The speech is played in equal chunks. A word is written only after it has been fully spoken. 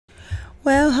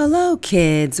Well, hello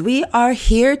kids. We are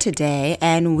here today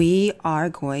and we are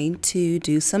going to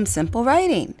do some simple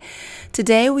writing.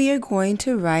 Today we are going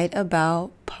to write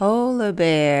about polar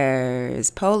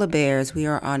bears. Polar bears. We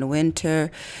are on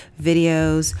winter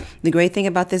videos. The great thing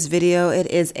about this video, it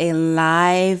is a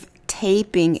live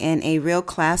taping in a real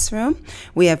classroom.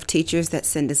 We have teachers that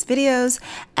send us videos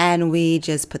and we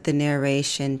just put the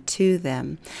narration to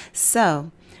them. So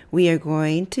we are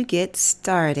going to get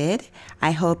started.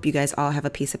 I hope you guys all have a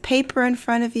piece of paper in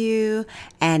front of you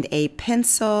and a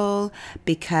pencil,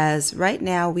 because right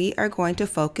now we are going to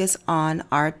focus on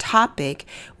our topic,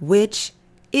 which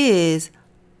is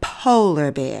polar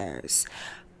bears.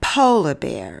 Polar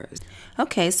bears.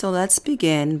 Okay, so let's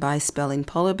begin by spelling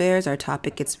polar bears. Our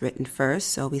topic gets written first,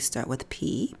 so we start with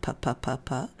P,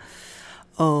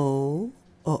 O,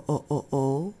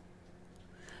 O.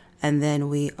 And then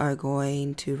we are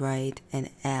going to write an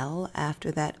L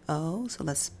after that O. So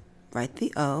let's write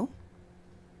the O,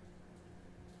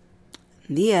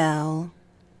 the L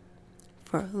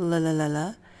for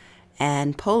la.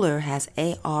 And polar has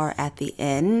AR at the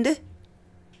end.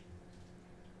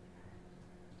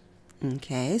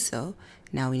 Okay, so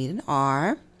now we need an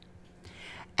R.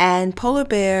 And polar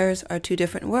bears are two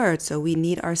different words, so we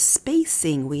need our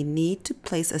spacing. We need to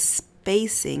place a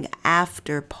spacing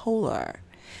after polar.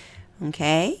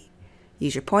 Okay,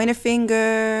 use your pointer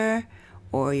finger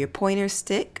or your pointer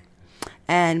stick.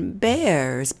 And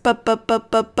bears,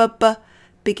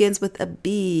 begins with a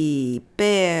B,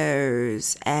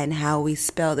 bears. And how we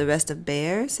spell the rest of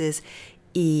bears is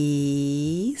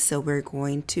E, so we're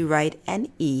going to write an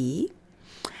E.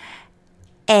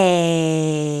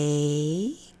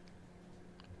 A,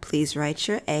 please write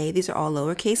your A. These are all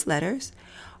lowercase letters.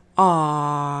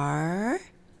 R,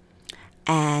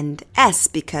 and S,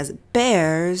 because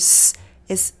bears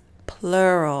is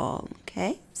plural.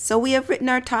 Okay, so we have written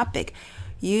our topic.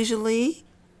 Usually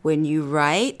when you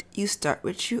write, you start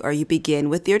with you begin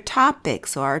with your topic.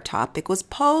 So our topic was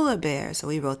polar bears, so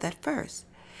we wrote that first.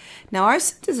 Now our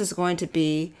sentence is going to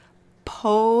be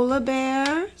polar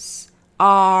bears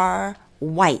are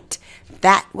white.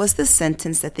 That was the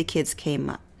sentence that the kids came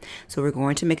up. So we're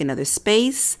going to make another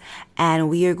space and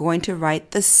we are going to write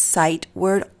the sight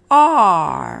word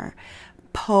are.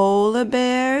 Polar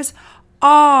bears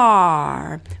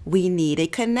are. We need a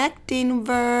connecting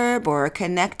verb or a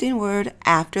connecting word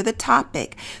after the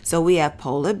topic. So we have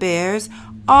polar bears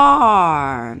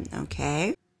are.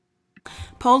 Okay.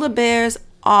 Polar bears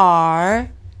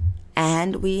are,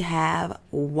 and we have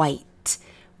white.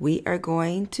 We are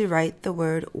going to write the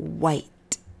word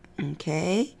white.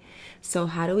 Okay. So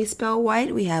how do we spell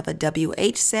white? We have a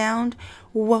WH sound.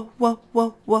 Wah.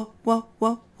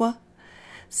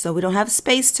 So we don't have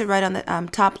space to write on the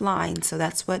top line. So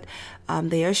that's what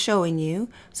they are showing you.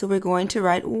 So we're going to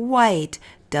write white.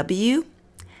 W-H-I.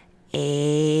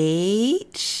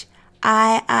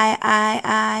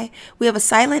 We have a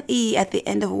silent E at the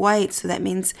end of white. So that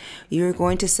means you're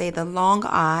going to say the long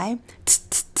I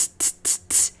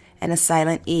and a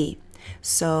silent E.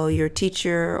 So your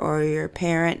teacher or your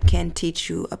parent can teach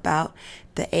you about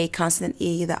the A consonant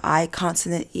E, the I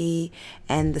consonant E,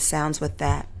 and the sounds with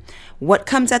that. What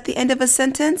comes at the end of a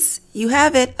sentence? You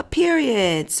have it, a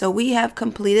period. So we have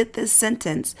completed this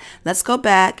sentence. Let's go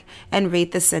back and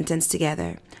read the sentence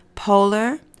together.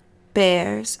 Polar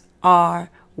bears are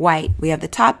white. We have the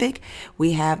topic,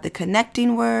 we have the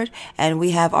connecting word, and we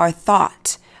have our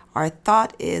thought. Our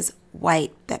thought is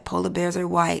white, that polar bears are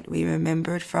white. We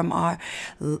remembered from our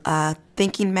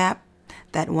thinking map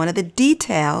that one of the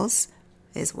details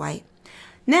is white.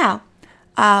 Now,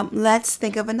 let's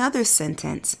think of another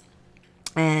sentence.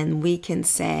 And we can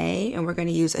say, and we're going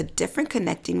to use a different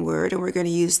connecting word, and we're going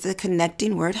to use the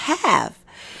connecting word have.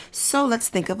 So let's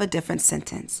think of a different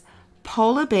sentence.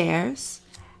 Polar bears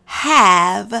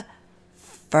have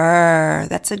fur.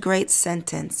 That's a great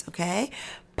sentence, okay?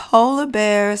 Polar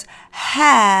bears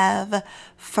have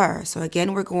fur. So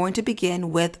again, we're going to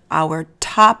begin with our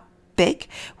topic,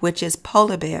 which is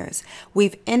polar bears.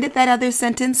 We've ended that other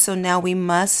sentence, so now we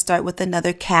must start with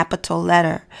another capital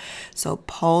letter. So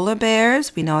polar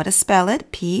bears, we know how to spell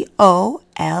it, P-O-L-A-R,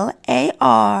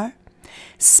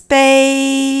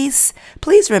 space.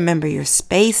 Please remember your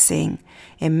spacing.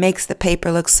 It makes the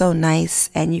paper look so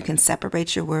nice, and you can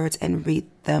separate your words and read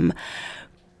them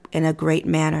in a great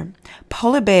manner.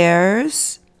 Polar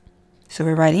bears, so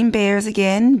we're writing bears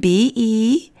again,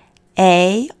 B-E-A-R-S,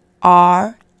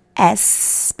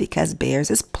 because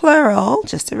bears is plural,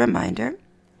 just a reminder.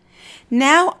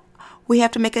 Now we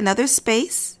have to make another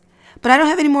space, but I don't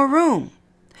have any more room.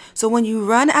 So when you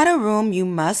run out of room, you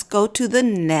must go to the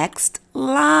next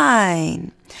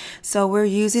line. So we're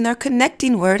using our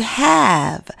connecting word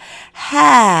have.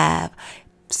 Have.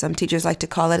 Some teachers like to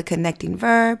call it a connecting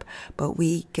verb, but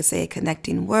we can say a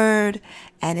connecting word,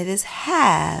 and it is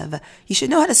have. You should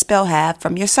know how to spell have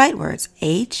from your sight words,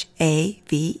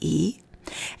 H-A-V-E.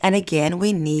 And again,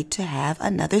 we need to have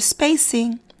another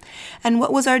spacing. And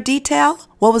what was our detail?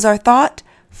 What was our thought?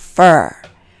 Fur.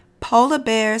 Polar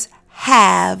bears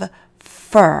have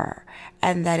fur.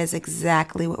 And that is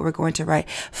exactly what we're going to write.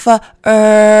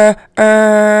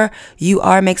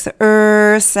 U-R makes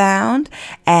the sound.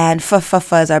 And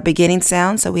f is our beginning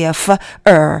sound. So we have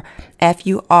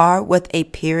F-U-R with a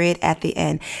period at the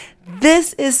end.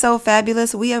 This is so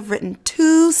fabulous. We have written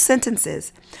 2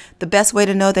 sentences. The best way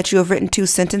to know that you have written 2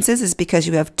 sentences is because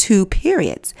you have 2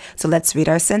 periods. So let's read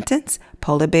our sentence.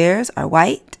 Polar bears are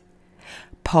white.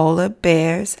 Polar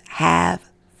bears have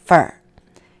fur.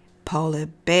 Polar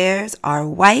bears are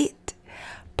white.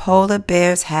 Polar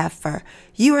bears have fur.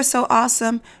 You are so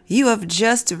awesome. You have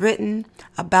just written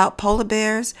about polar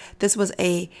bears. This was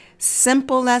a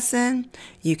simple lesson.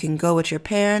 You can go with your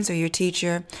parents or your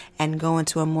teacher and go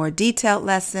into a more detailed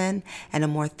lesson and a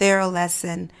more thorough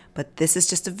lesson. But this is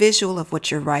just a visual of what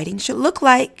your writing should look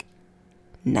like.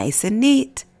 Nice and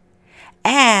neat.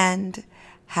 And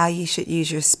how you should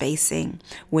use your spacing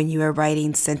when you are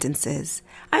writing sentences.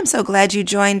 I'm so glad you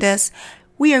joined us.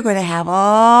 We are going to have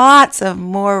lots of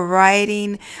more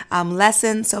writing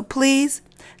lessons. So please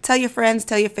tell your friends,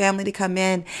 tell your family to come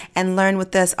in and learn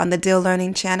with us on the Deal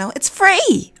Learning channel. It's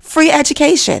free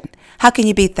education. How can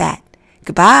you beat that?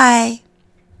 Goodbye.